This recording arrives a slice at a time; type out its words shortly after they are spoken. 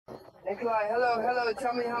Nikolai, hello.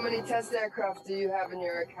 Tell me, how many test aircraft do you have in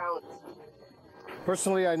your account?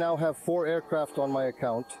 Personally, I now have 4 aircraft on my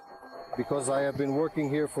account because I have been working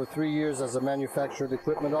here for 3 years as a manufactured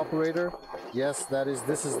equipment operator. Yes,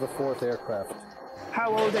 this is the 4th aircraft.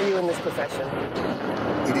 How old are you in this profession?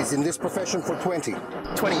 It is in this profession for 20.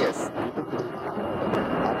 20 years.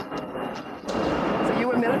 So you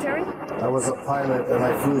were military? I was a pilot and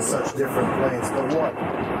I flew such different planes, but what?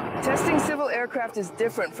 Testing civil aircraft is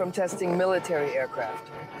different from testing military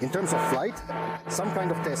aircraft. In terms of flight, some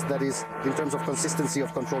kind of test, that is, in terms of consistency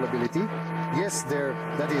of controllability, yes,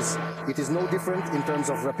 it is no different in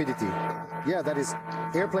terms of rapidity. Yeah, that is,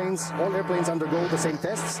 all airplanes undergo the same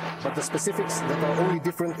tests, but the specifics that are only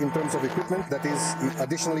different in terms of equipment, that is,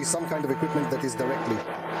 additionally, some kind of equipment that is directly.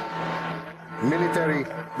 Military,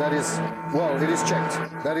 that is, well, it is checked.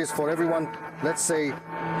 That is for everyone, let's say,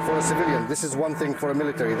 for a civilian, this is one thing for a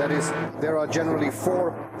military. That is, there are generally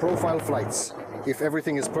 4 profile flights. If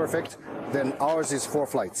everything is perfect, then ours is 4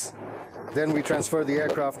 flights. Then we transfer the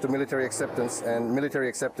aircraft to military acceptance, and military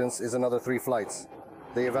acceptance is another 3 flights.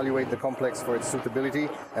 They evaluate the complex for its suitability,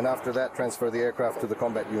 and after that transfer the aircraft to the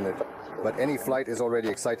combat unit. But any flight is already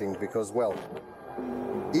exciting because, well,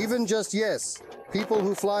 even just yes, people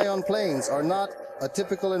who fly on planes are not a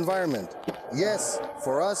typical environment. Yes,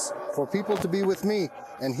 for us, for people to be with me,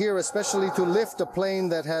 and here especially to lift a plane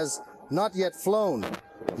that has not yet flown.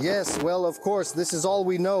 Yes, well, of course, this is all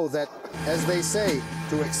we know, that, as they say,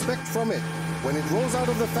 to expect from it. When it rolls out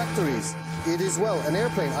of the factories, it is, well, an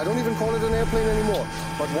airplane. I don't even call it an airplane anymore.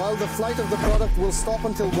 But while the flight of the product will stop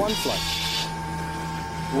until 1 flight.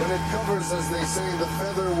 When it covers, as they say, the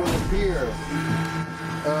feather will appear.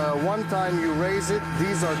 One time you raise it,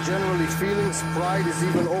 these are generally feelings. Pride is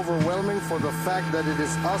even overwhelming for the fact that it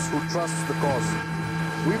is us who trusts the cause.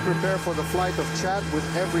 We prepare for the flight of chat with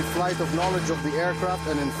every flight of knowledge of the aircraft,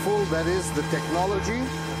 and in full, that is the technology,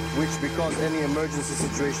 which, because any emergency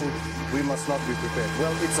situation, we must not be prepared.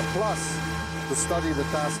 Well, it's a plus to study the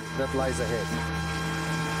task that lies ahead.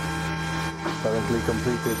 Currently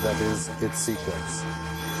completed, that is its sequence.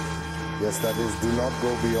 Yes, that is, do not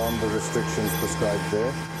go beyond the restrictions prescribed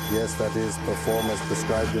there. Yes, that is, perform as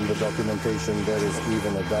prescribed in the documentation. There is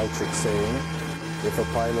even a Dalchik saying, if a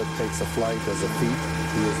pilot takes a flight as a feat,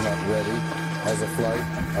 he is not ready. As a flight,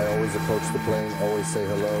 I always approach the plane, always say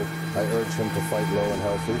hello. I urge him to fight low and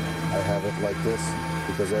healthy. I have it like this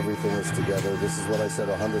because everything is together. This is what I said,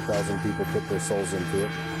 100,000 people put their souls into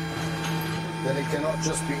it. Then it cannot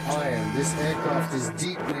just be iron. This aircraft is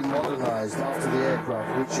deeply modernized after the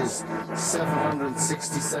aircraft, which is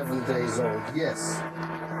 767 days old. Yes,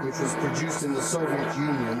 which was produced in the Soviet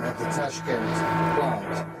Union at the Tashkent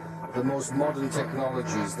plant. The most modern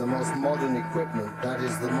technologies, the most modern equipment, that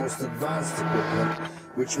is the most advanced equipment,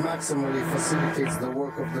 which maximally facilitates the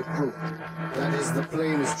work of the crew. That is, the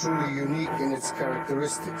plane is truly unique in its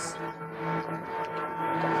characteristics.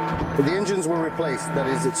 The engines were replaced, that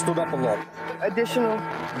is, it stood up a lot. Additional?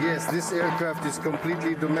 Yes, this aircraft is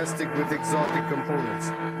completely domestic with exotic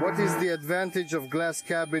components. What is the advantage of glass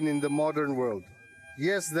cabin in the modern world?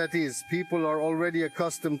 Yes, that is, people are already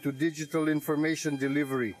accustomed to digital information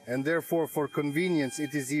delivery, and therefore for convenience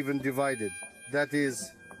it is even divided. That is,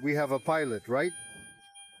 we have a pilot, right?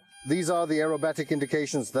 These are the aerobatic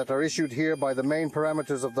indications that are issued here by the main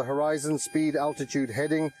parameters of the horizon, speed, altitude,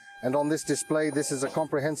 heading, and on this display this is a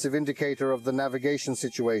comprehensive indicator of the navigation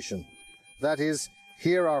situation. That is,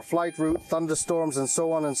 here our flight route, thunderstorms, and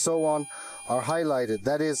so on are highlighted.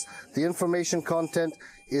 That is, the information content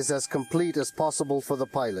is as complete as possible for the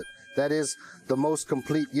pilot. That is, the most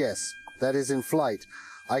complete, yes. That is, in flight.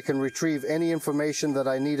 I can retrieve any information that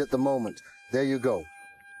I need at the moment. There you go.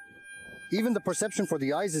 Even the perception for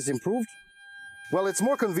the eyes is improved. Well, it's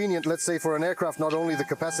more convenient, let's say, for an aircraft. Not only the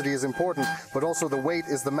capacity is important, but also the weight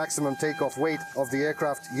is the maximum takeoff weight of the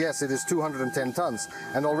aircraft. Yes, it is 210 tons.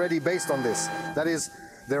 And already based on this, that is,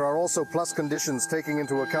 there are also plus conditions taking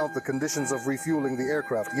into account the conditions of refueling the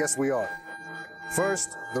aircraft. Yes, we are.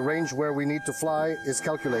 First, the range where we need to fly is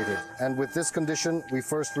calculated, and with this condition, we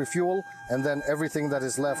first refuel, and then everything that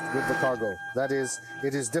is left with the cargo. That is,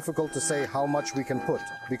 it is difficult to say how much we can put,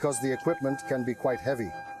 because the equipment can be quite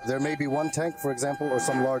heavy. There may be 1 tank, for example, or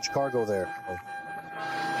some large cargo there.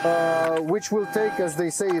 Which will take, as they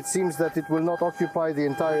say, it seems that it will not occupy the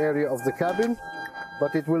entire area of the cabin,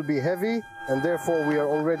 but it will be heavy, and therefore we are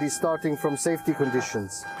already starting from safety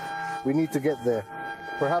conditions. We need to get there.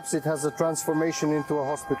 Perhaps it has a transformation into a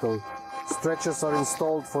hospital. Stretchers are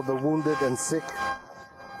installed for the wounded and sick.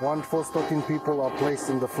 114 people are placed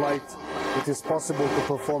in the flight. It is possible to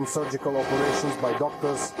perform surgical operations by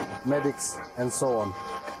doctors, medics, and so on.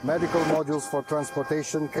 Medical modules for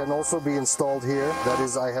transportation can also be installed here. That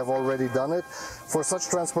is, I have already done it. For such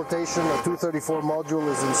transportation, a 234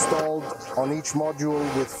 module is installed on each module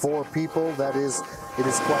with 4 people. That is, it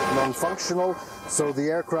is quite non-functional, so the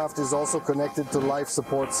aircraft is also connected to life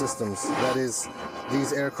support systems. That is,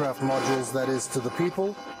 these aircraft modules, that is, to the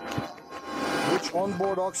people. Which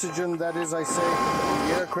onboard oxygen, that is, I say,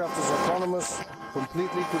 the aircraft is autonomous,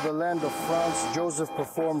 completely to the land of France. Joseph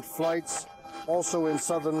performed flights also in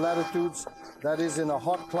southern latitudes, that is in a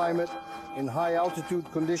hot climate, in high altitude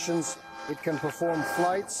conditions. It can perform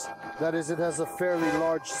flights, that is, it has a fairly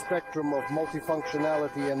large spectrum of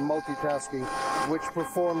multifunctionality and multitasking, which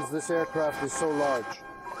performs this aircraft is so large.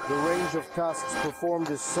 The range of tasks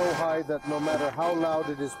performed is so high that no matter how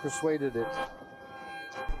loud it is persuaded it.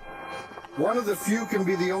 One of the few can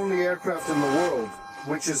be the only aircraft in the world,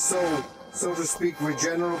 which is so to speak,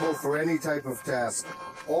 regenerable for any type of task.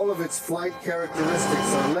 All of its flight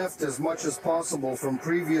characteristics are left as much as possible from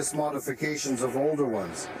previous modifications of older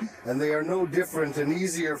ones, and they are no different and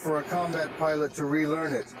easier for a combat pilot to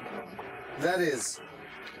relearn it. That is,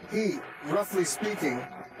 he, roughly speaking,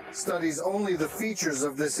 studies only the features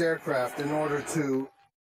of this aircraft in order to